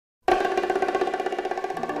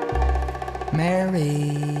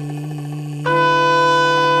Merry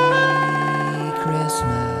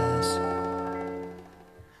Christmas.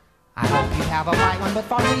 I hope you have a white one, but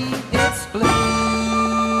for me it's blue.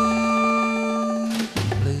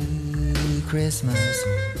 Blue Christmas.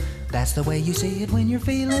 That's the way you see it when you're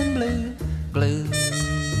feeling blue. Blue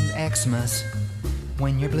Xmas.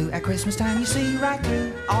 When you're blue at Christmas time, you see right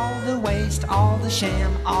through all the waste, all the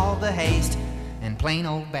sham, all the haste, and plain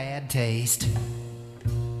old bad taste.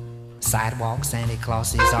 Sidewalk Santa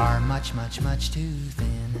Clauses are much, much, much too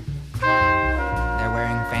thin. They're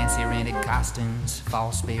wearing fancy rented costumes,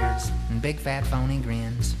 false beards, and big fat phony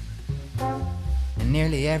grins. And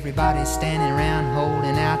nearly everybody's standing around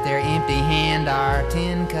holding out their empty hand or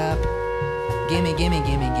tin cup. Gimme, gimme,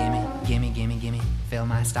 gimme, gimme, gimme, gimme, gimme, fill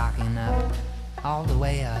my stocking up, all the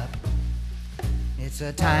way up. It's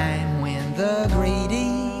a time when the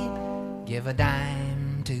greedy give a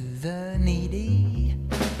dime to the needy.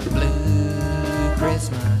 Blue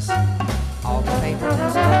Christmas, all the paper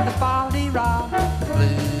tins and the fol-de-rol.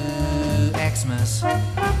 Blue Xmas,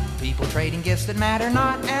 people trading gifts that matter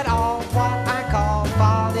not at all. What I call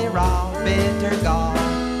fol-de-rol, bitter gall.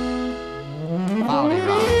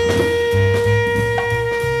 Fol-de-rol.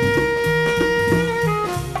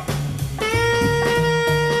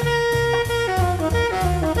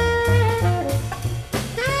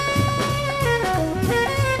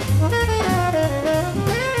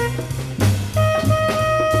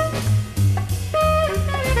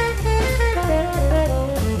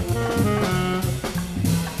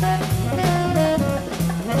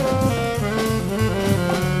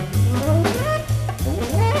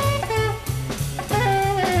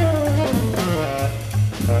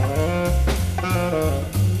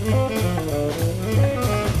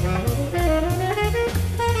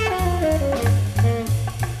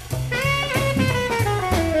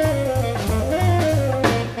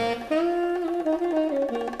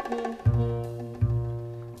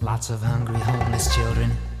 Lots of hungry homeless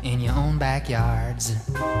children in your own backyards,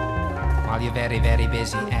 while you're very, very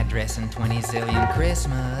busy addressing 20 zillion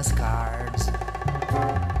Christmas cards.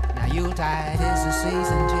 Now Yuletide is the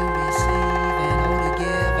season to receive and O to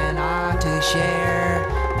give and R to share.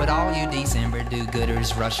 But all you December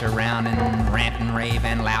do-gooders rush around and rant and rave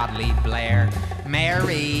and loudly blare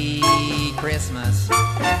Merry Christmas.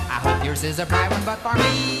 I hope yours is a bright one, but for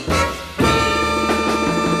me it's blue.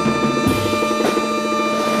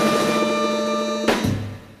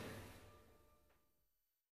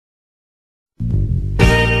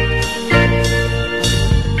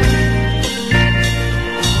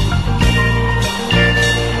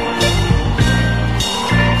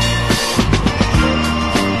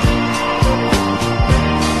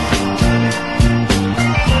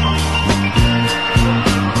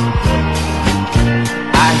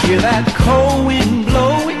 That cold wind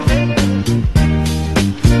blowing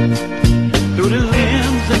through the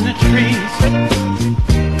limbs and the trees,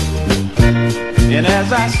 and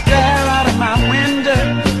as I stare out of my window,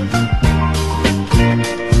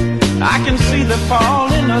 I can see the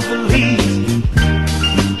falling of the leaves.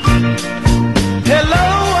 Hello,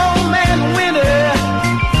 old man winter,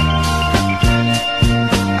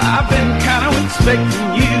 I've been kind of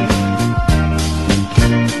expecting you.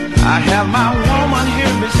 I have my woman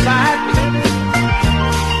here beside me,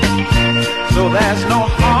 so there's no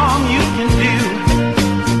harm you can do.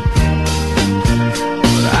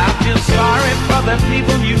 But I feel sorry for the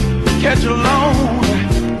people you catch alone,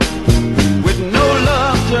 with no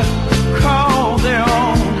love to call their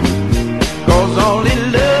own. 'Cause only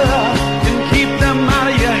love can keep them out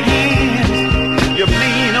of your hands. You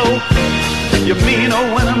mean old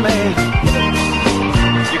winter man.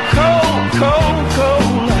 You're cold, cold, cold.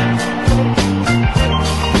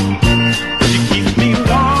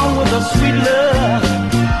 Sweet love,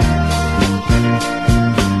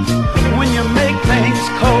 when you make things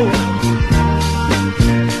cold,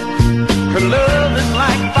 her love is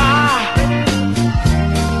like fire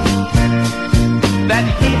that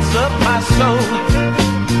heats up my soul.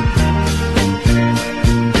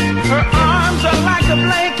 Her arms are like a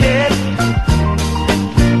blanket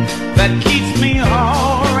that keeps me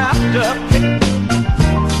all wrapped up.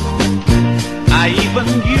 I even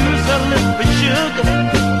use a little sugar,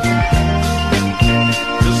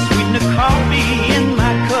 coffee in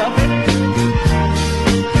my cup.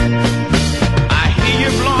 I hear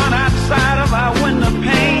you blowing outside of our window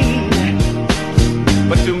pane,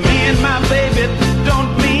 but to me and my baby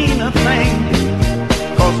don't mean a thing.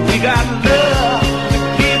 'Cause we got love to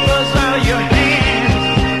keep us out of your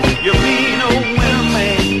hands. You mean old winter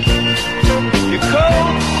man. You're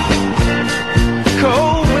cold,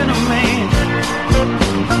 cold winter man.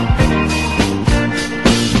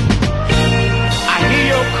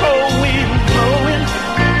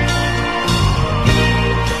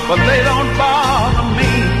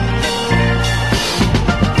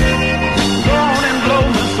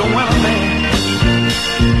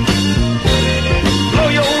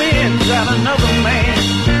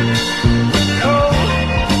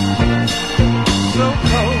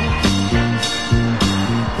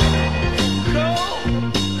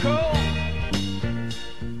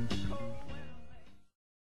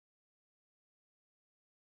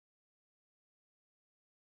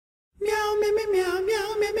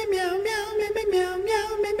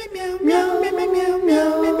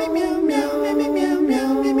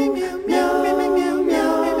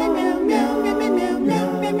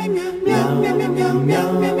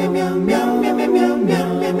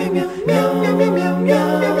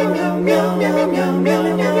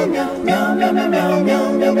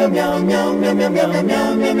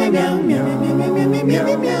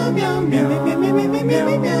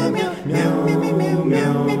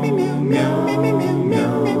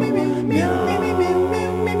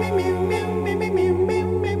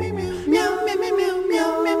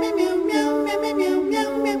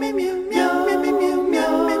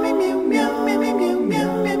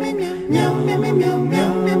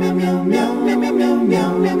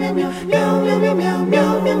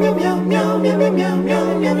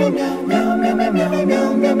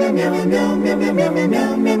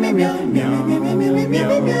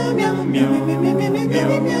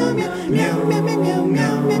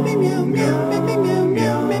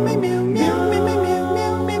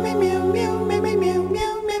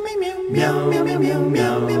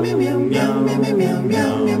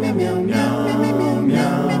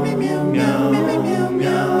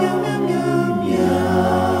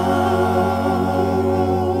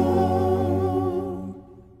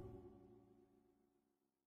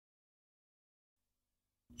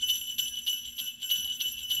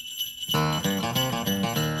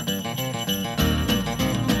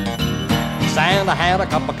 Santa had a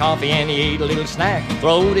cup of coffee and he ate a little snack.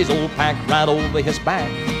 Throwed his old pack right over his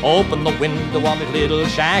back. Opened the window of his little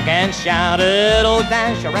shack and shouted, "Oh,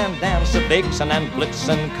 dash around, dance, Vixen and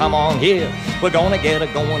Blitzen, come on here. We're gonna get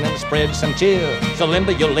it going and spread some cheer. So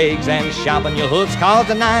limber your legs and sharpen your hooves, 'cause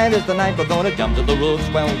tonight is the night we're gonna jump to the roofs."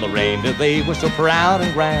 Well, the reindeer, they were so proud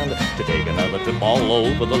and grand to take another trip all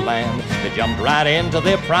over the land. They jumped right into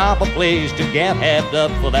their proper place to get heaved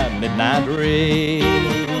up for that midnight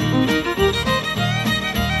race.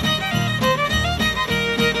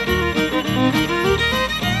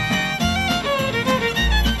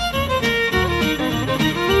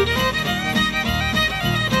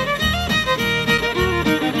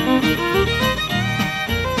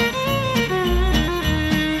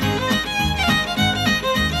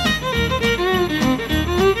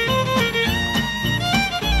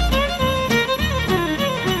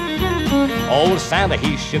 Old Santa,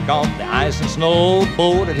 he shook off the ice and snow,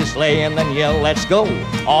 boarded his sleigh and then yelled, "Let's go."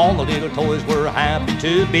 All the little toys were happy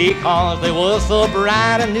too, because they were so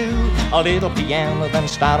bright and new. A little piano then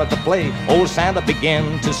started to play. Old Santa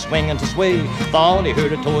began to swing and to sway. Thought he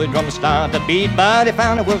heard a toy drum start to beat, but he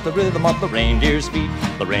found it was the rhythm of the reindeer's feet.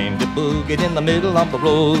 The reindeer boogied in the middle of the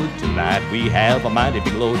road. Tonight we have a mighty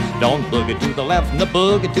big load. Don't boogie to the left and the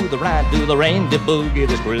boogie to the right. Do the reindeer boogie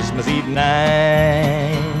this Christmas Eve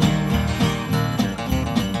night.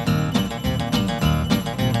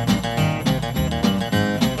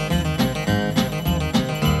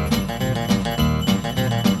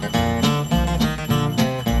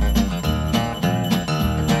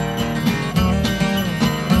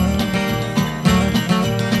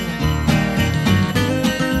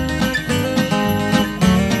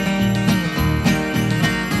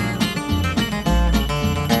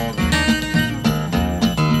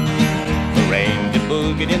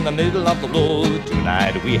 In the middle of the road.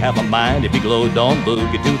 Tonight we have a mighty big load. Don't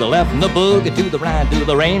boogie to the left and the boogie to the right. Do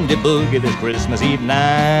the reindeer boogie this Christmas Eve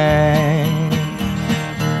night.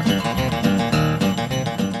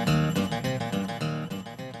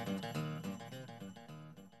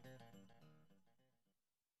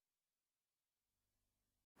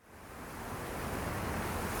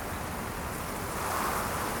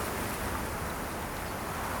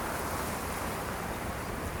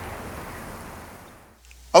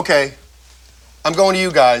 Okay, I'm going to you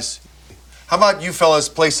guys. How about you fellas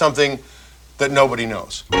play something that nobody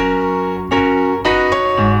knows?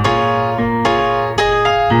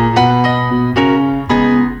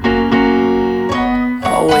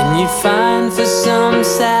 Oh, when you find for some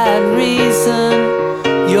sad reason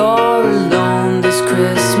you're alone this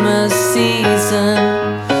Christmas season,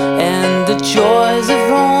 and the joys of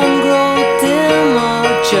home grow dimmer,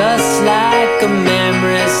 just like a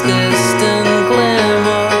memory's distant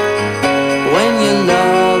glimmer. When you're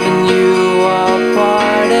loving, you are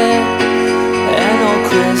parted, and all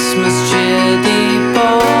Christmas cheer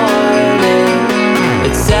departed.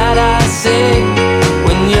 It's sad, I say,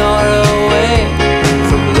 when you're away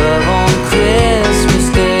from love on Christmas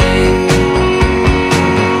Day.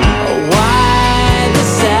 Why the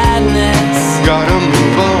sadness?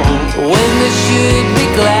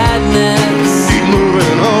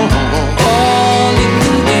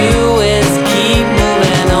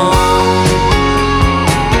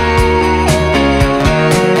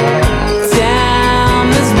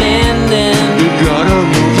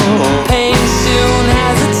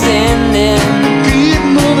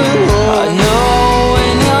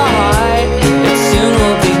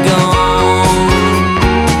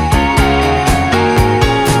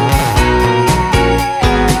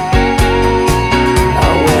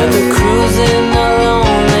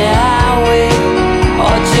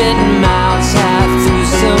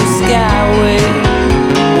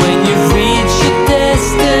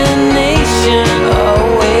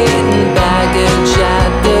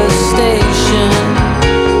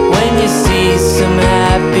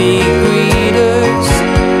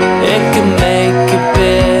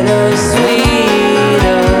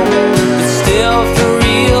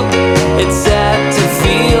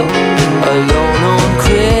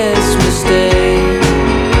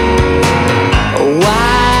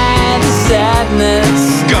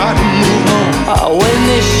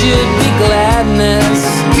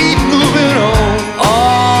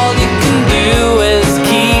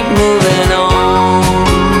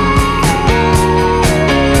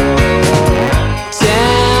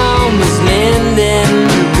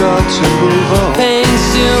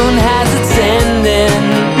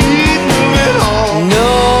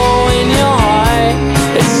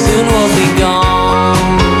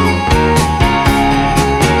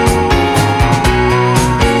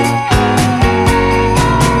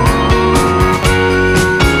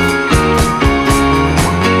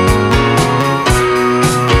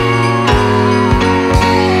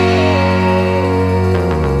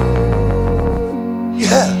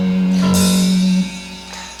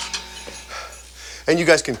 you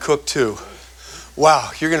guys can cook too. Wow,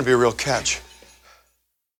 you're gonna be a real catch.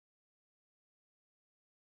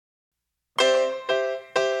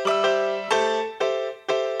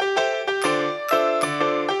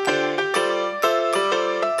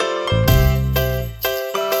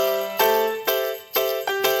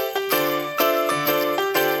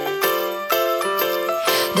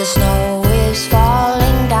 The snow is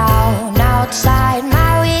falling down outside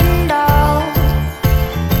my window.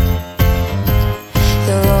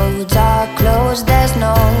 The roads are closed, there's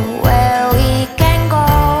nowhere we can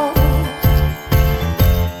go.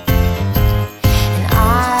 And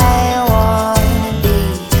I wanna be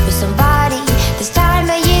with somebody. This time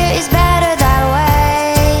of year is better that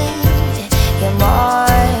way. You're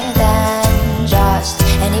more than just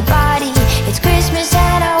anybody. It's Christmas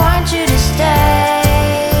and I want you to stay.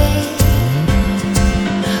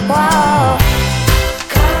 Whoa.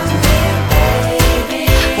 Come here, baby.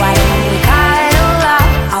 Why don't we cuddle up?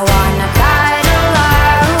 I wanna cuddle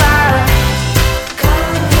up.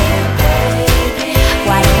 Come here, baby.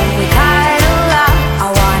 Why don't we cuddle up? I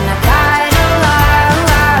wanna cuddle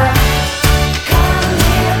up. Come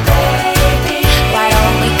here, baby. Why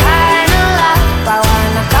don't we cuddle up? I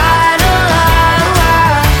wanna cuddle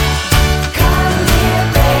up. Come here,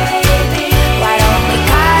 baby. Why don't we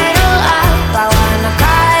cuddle up? I wanna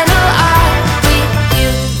cuddle up with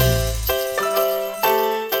you.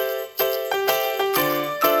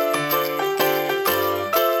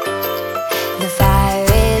 The fire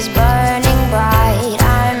is burning bright.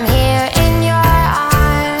 I'm here in your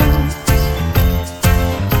arms.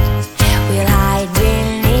 We'll hide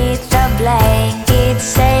beneath the blankets,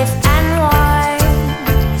 safe and warm.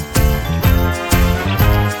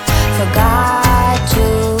 Forgot to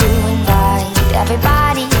invite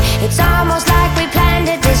everybody. It's almost like we planned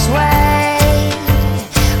it this way,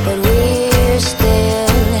 but we're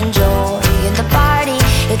still enjoying the party.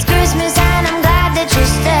 It's Christmas and I'm glad that you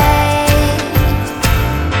stayed.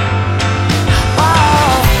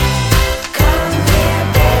 Whoa. Come here,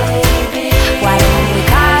 baby. Why don't we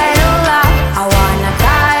cuddle up? I wanna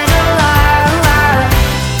cuddle up.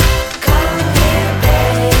 Come here,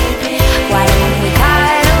 baby. Why don't we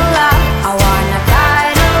cuddle up? I wanna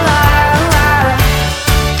cuddle up.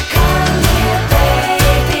 Come here,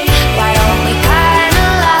 baby. Why don't we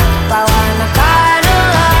cuddle up? I wanna cuddle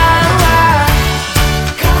up.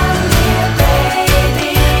 Come here, baby.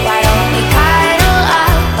 Why don't we cuddle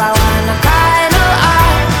up? I wanna cuddle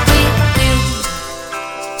up with you.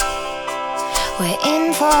 We're in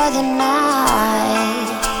for the night,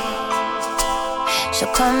 so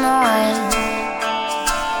come on,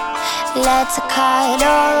 let's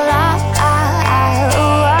cuddle up.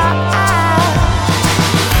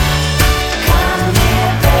 Come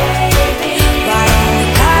here, baby. Why don't we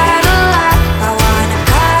cuddle up? I wanna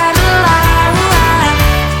cuddle up.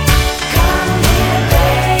 Come here,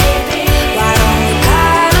 baby. Why don't we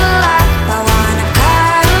cuddle up? I wanna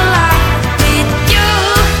cuddle up with you.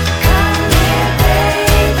 Come here,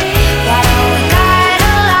 baby. Why don't we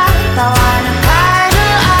cuddle up? I wanna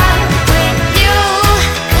cuddle up with you.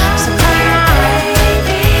 So come on,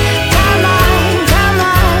 baby. Come on, come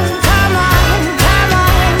on, come on, come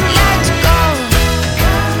on, let's go.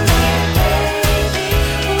 Come here, baby,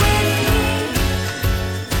 with me.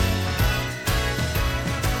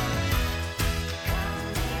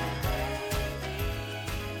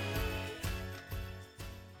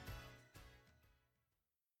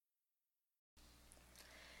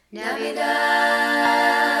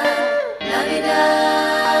 Navidad,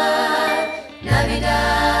 Navidad,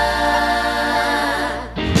 Navidad.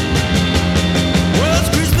 Well, it's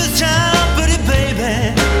Christmas time, pretty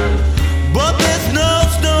baby, but there's no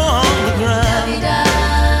snow on the ground.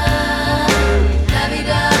 Navidad,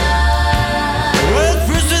 Navidad. Well, it's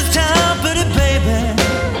Christmas time, pretty baby,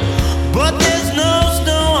 but there's no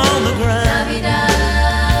snow on the ground.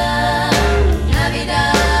 Navidad,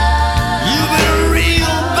 Navidad. You've been a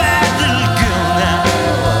real bad little girl now.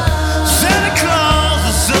 Santa Claus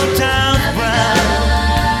is sometimes brown.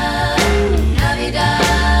 Navidad.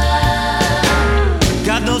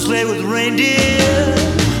 Got no sleigh with reindeer,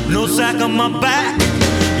 no sack on my back.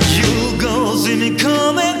 You gonna see me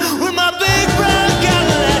coming with my big brown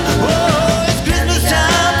Cadillac. Oh, it's Christmas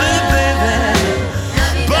time, baby,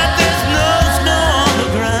 but there's no snow on the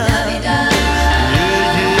ground. Navidad, Yeah,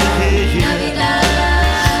 yeah, yeah, yeah. Navidad.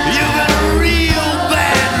 You've been a real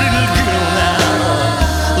bad little girl now.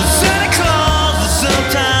 Santa Claus is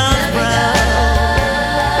sometimes brown.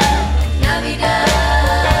 Navidad,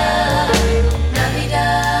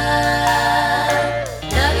 Navidad,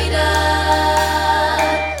 Navidad,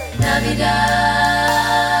 Navidad.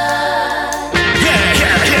 Yeah,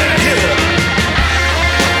 yeah, yeah, yeah.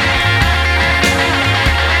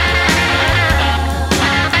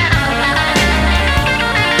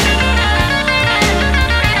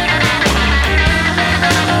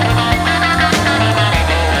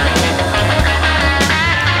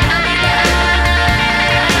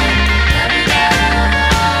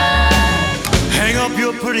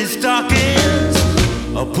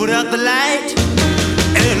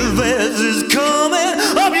 Elvis is coming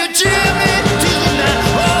up your chimney tonight.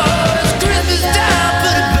 Oh, it's Christmas time,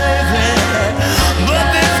 pretty baby, but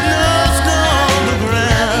there's no snow on the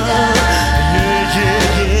ground. Yeah,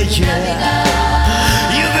 yeah, yeah, yeah.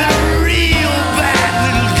 You've been a real bad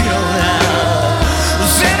little girl now.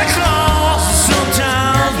 Santa Claus is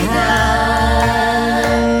sometimes round.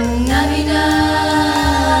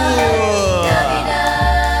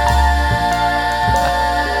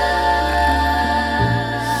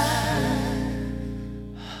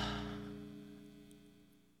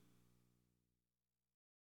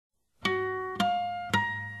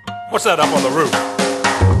 What's that up on the roof?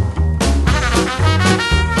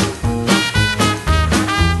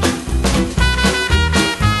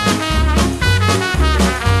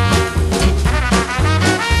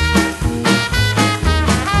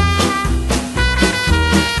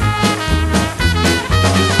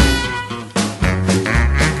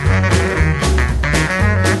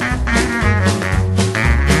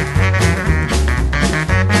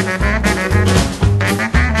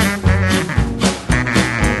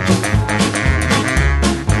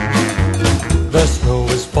 The snow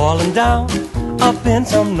is falling down up in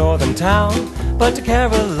some northern town, but to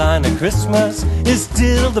Carolina Christmas is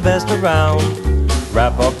still the best around.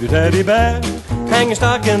 Wrap up your teddy bear, hang your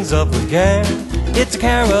stockings up with care. It's a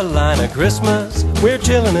Carolina Christmas, we're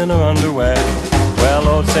chilling in our underwear. Well,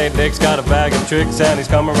 old St. Nick's got a bag of tricks and he's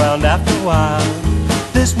come around after a while.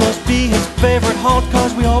 This must be his favorite haunt,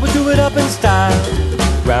 cause we always do it up in style.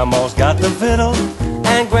 Grandma's got the fiddle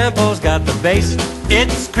and Grandpa's got the bass.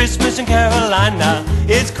 It's Christmas in Carolina,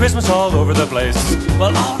 it's Christmas all over the place.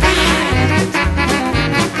 Well, all right.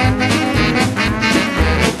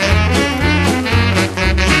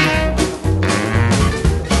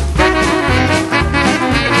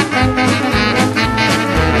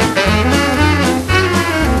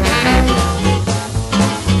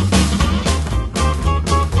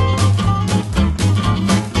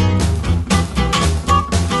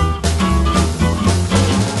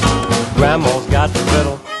 Grandma's got the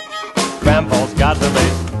fiddle, Grandpa's got the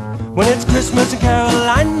bass. When it's Christmas in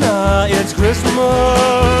Carolina, it's Christmas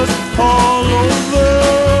all over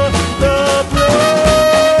the place.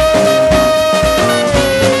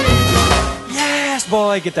 Yes,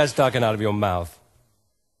 boy, get that stocking out of your mouth.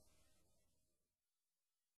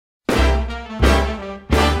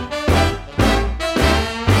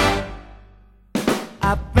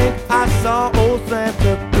 I think I saw old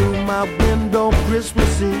Santa through my window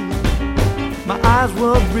Christmas Eve. My eyes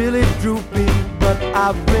were really droopy, but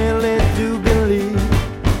I really do believe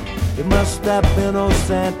it must have been old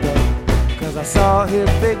Santa, cause I saw his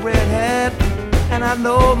big red hat. And I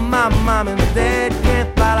know my mom and dad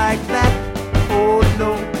can't fly like that. Oh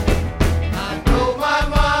no, I know my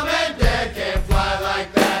mom and dad can't fly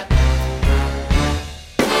like that.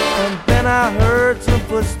 And then I heard some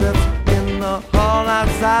footsteps in the hall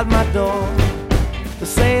outside my door. The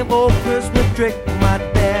same old Christmas trick my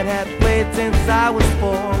dad had played since I was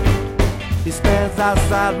 4. He stands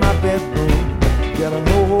outside my bedroom, yelling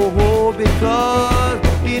ho ho ho, because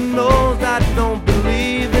he knows I don't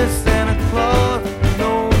believe in Santa Claus.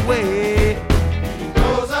 No way. He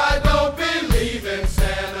knows I don't believe in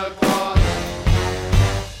Santa Claus.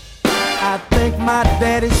 I think my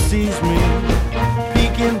daddy sees me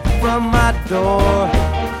peeking from my door,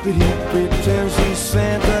 but he pretends he's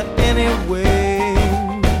Santa anyway.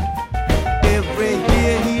 Every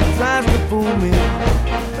year he tries to fool me,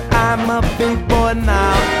 but I'm a big boy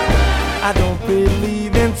now. I don't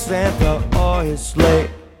believe in Santa or his sleigh,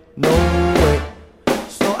 no way.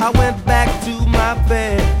 So I went back to my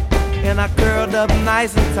bed and I curled up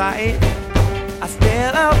nice and tight. I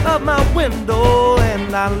stared out of my window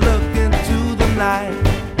and I looked into the night.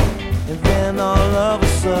 And then all of a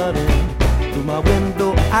sudden, through my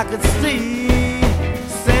window I could see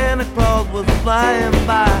Santa Claus was flying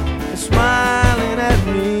by and smiling at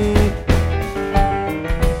me.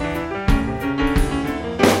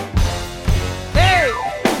 Hey!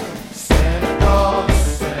 Santa Claus,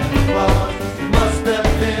 Santa Claus, it must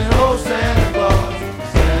have been old Santa Claus.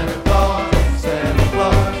 Santa Claus, Santa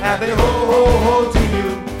Claus, happy ho ho ho to you.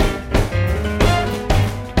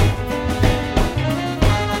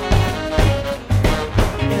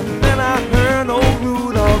 And then I heard old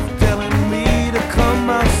Rudolph telling me to come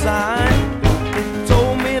outside. He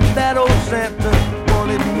told me that old Santa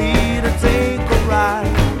wanted me to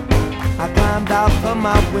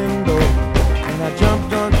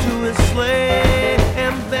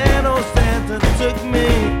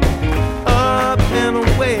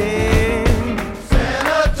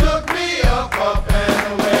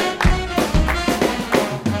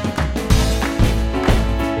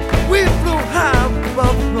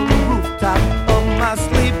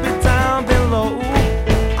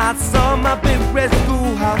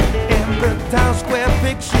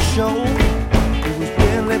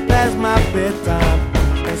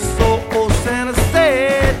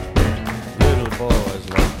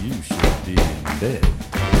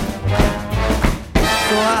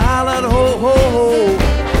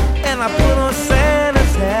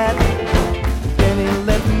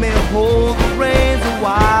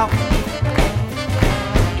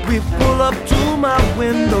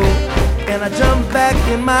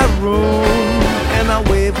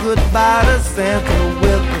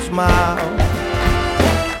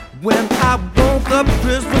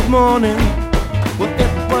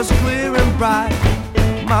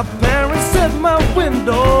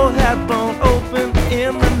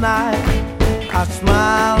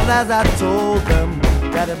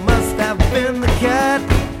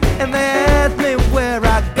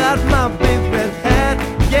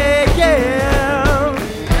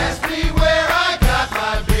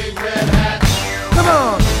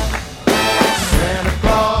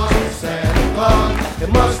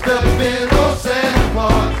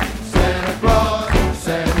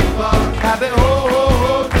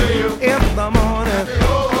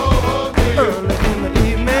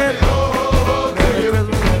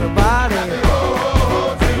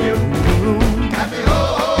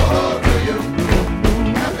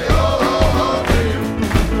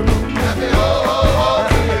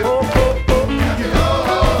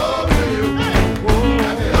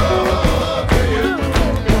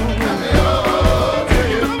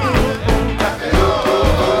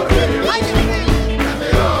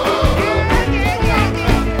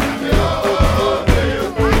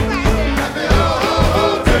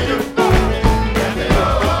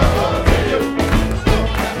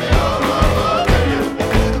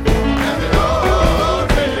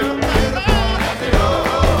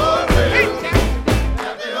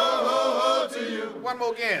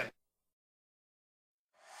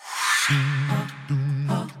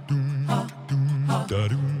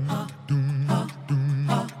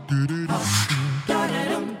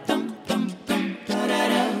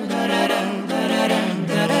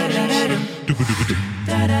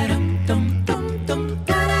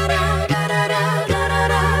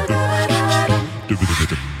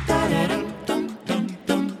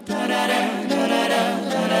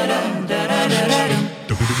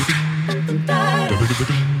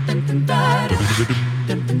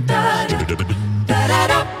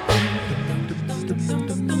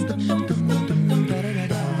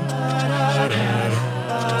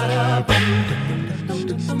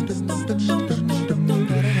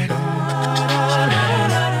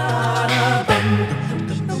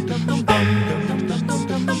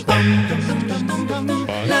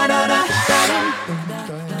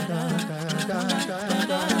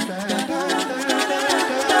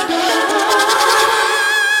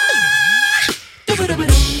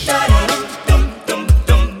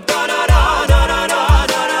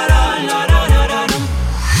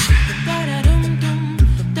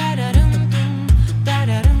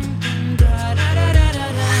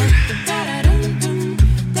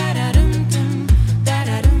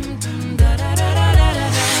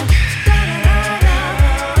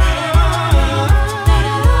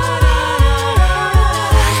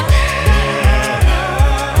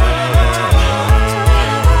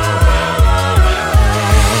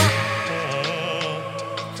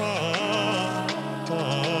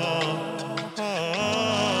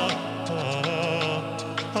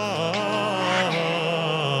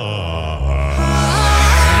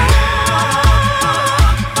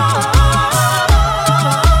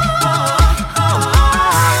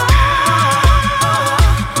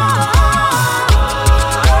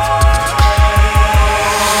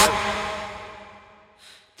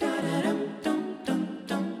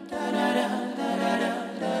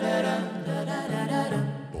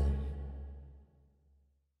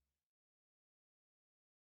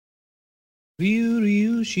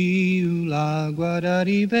Riu, Chiu, la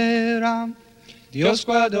guardaribera. Dios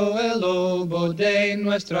guardó el lobo de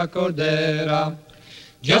nuestra cordera.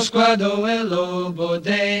 Dios guardó el lobo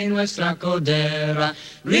de nuestra cordera.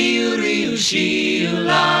 Riu, Chiu,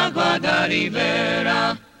 la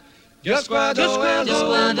guardaribera. Dios guardó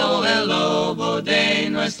el lobo de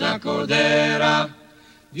nuestra cordera.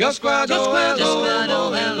 Dios guardó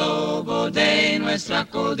el lobo de nuestra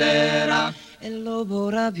cordera. El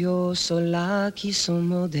lobo rabioso la quiso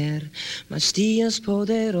morder, mas Dios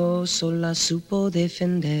poderoso la supo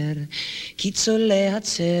defender. Quízole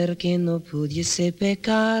hacer que no pudiese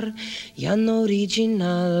pecar, ya no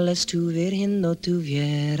original es tu virgen no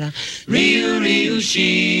tuviera. Riu,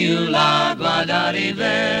 Chiu, la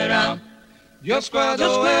guardaribera. Dios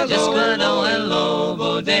guardó el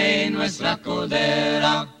lobo de nuestra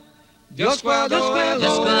cordera. Dios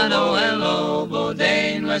guardó el lobo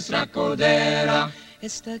de nuestra cordera.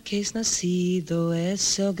 Esta que es nacido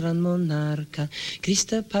es el gran monarca,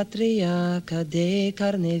 Cristo patriarca de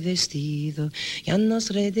carne vestido, ya nos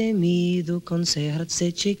redimido con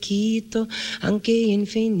cerce chiquito, aunque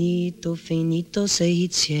infinito, finito se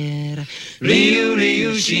hiciera. Riu,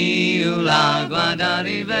 riu, Chiu, la guarda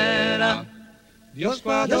ribera. Dios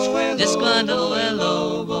guardó el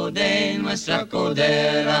lobo de nuestra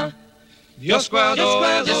cordera. Dios guardó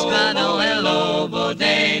el lobo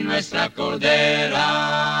de nuestra cordera.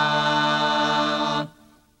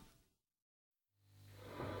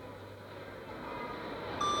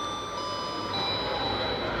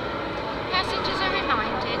 Passengers are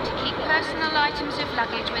reminded to keep personal items of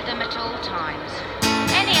luggage with them at all times.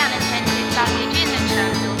 Any unattended luggage in the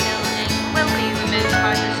terminal building will be removed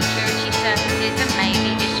by the security services and may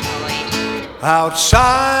be destroyed.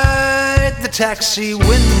 Outside the taxi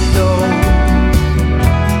window,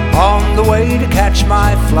 on the way to catch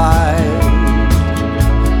my flight,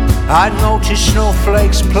 I noticed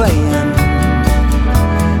snowflakes playing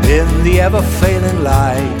in the ever-failing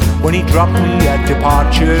light. When he dropped me at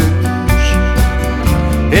departures,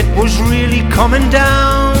 it was really coming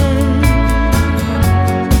down,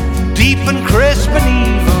 deep and crisp and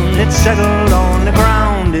even. It settled on the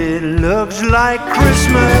ground. It looks like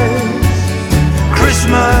Christmas,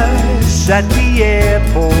 Christmas at the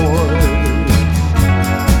airport.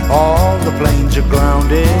 All the planes are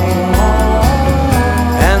grounded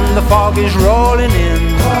and the fog is rolling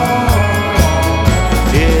in.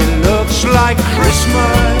 It looks like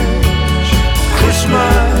Christmas,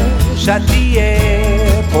 Christmas at the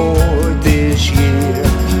airport this year.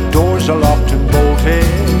 Doors are locked and bolted.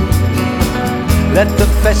 Let the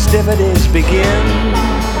festivities begin.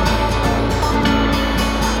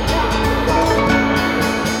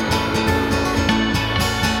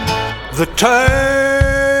 The terminal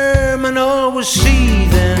was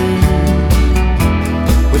seething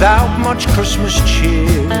without much Christmas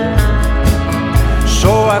cheer.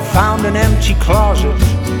 So I found an empty closet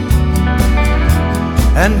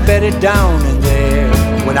and bedded down in there.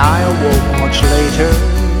 When I awoke much later,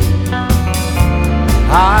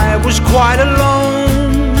 I was quite alone.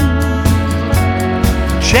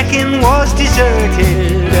 Check-in was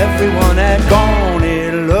deserted, everyone had gone.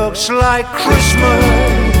 It looks like Christmas,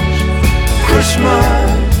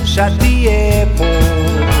 Christmas at the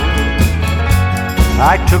airport.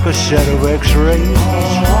 I took a set of x-rays,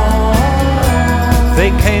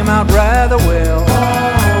 they came out rather well.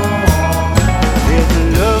 It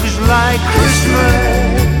looks like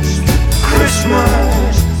Christmas,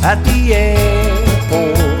 Christmas at the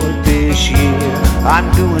airport this year. I'm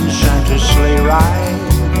doing Santa's sleigh ride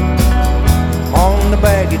on the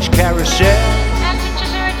baggage carousel.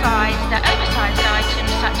 Passengers are advised that oversized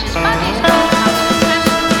items such as bunnies, golf clubs and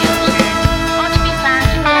personal wheelchairs are to be found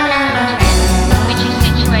in Carousel 10, which is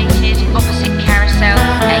situated opposite Carousel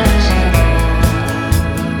 8.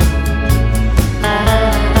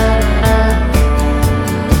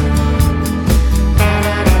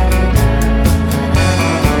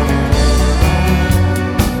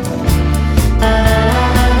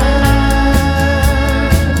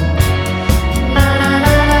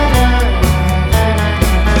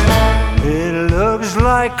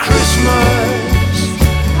 Like Christmas,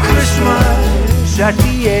 Christmas at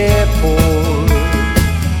the airport.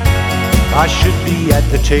 I should be at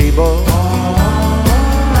the table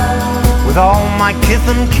with all my kith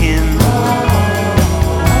and kin.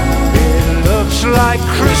 It looks like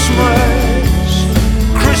Christmas,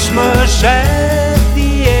 Christmas at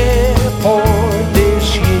the airport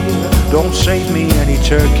this year. Don't save me any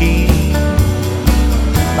turkey,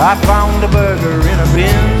 I found a burger in a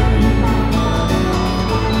bin.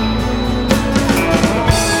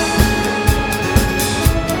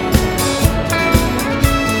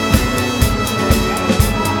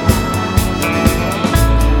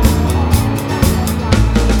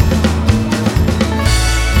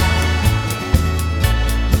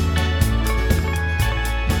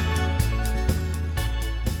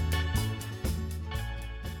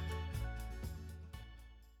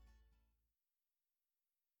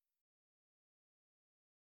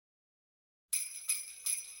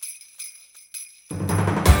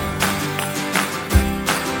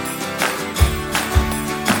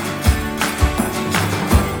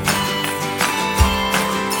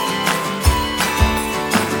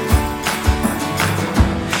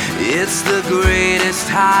 It's the greatest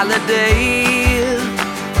holiday.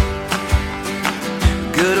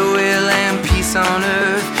 Goodwill and peace on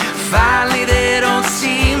earth. Finally they don't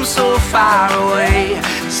seem so far away.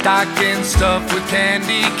 Stocking stuffed with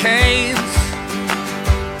candy canes.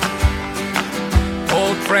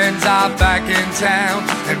 friends are back in town,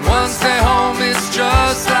 and once they're home it's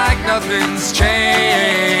just like nothing's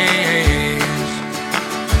changed.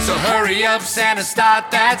 So hurry up, Santa, start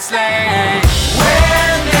that sleigh.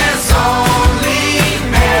 When there's only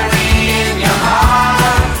Mary in your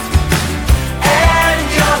heart, and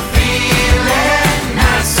you're feeling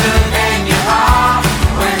nicer than you are,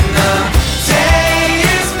 when the day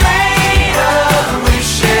is made of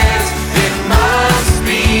wishes, it must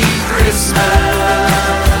be Christmas.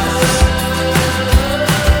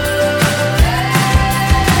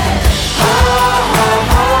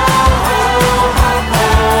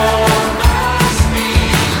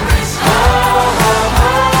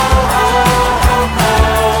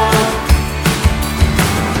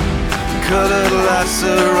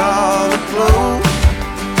 Are all aglow.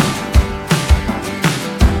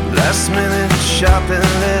 Last minute shopping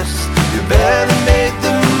list, you better make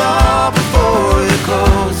them all before you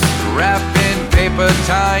close. Wrapping paper,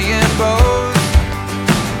 tying bows.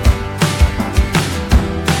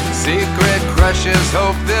 Secret crushes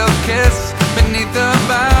hope they'll kiss beneath the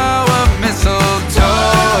bough of mistletoe.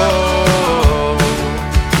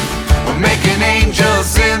 We're making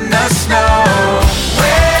angels in the snow.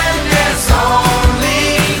 When there's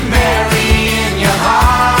only Mary in your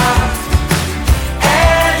heart,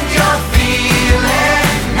 and you're feeling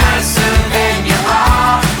nicer than you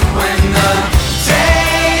are, when the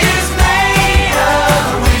day is made of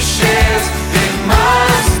wishes, it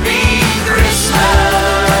must be Christmas.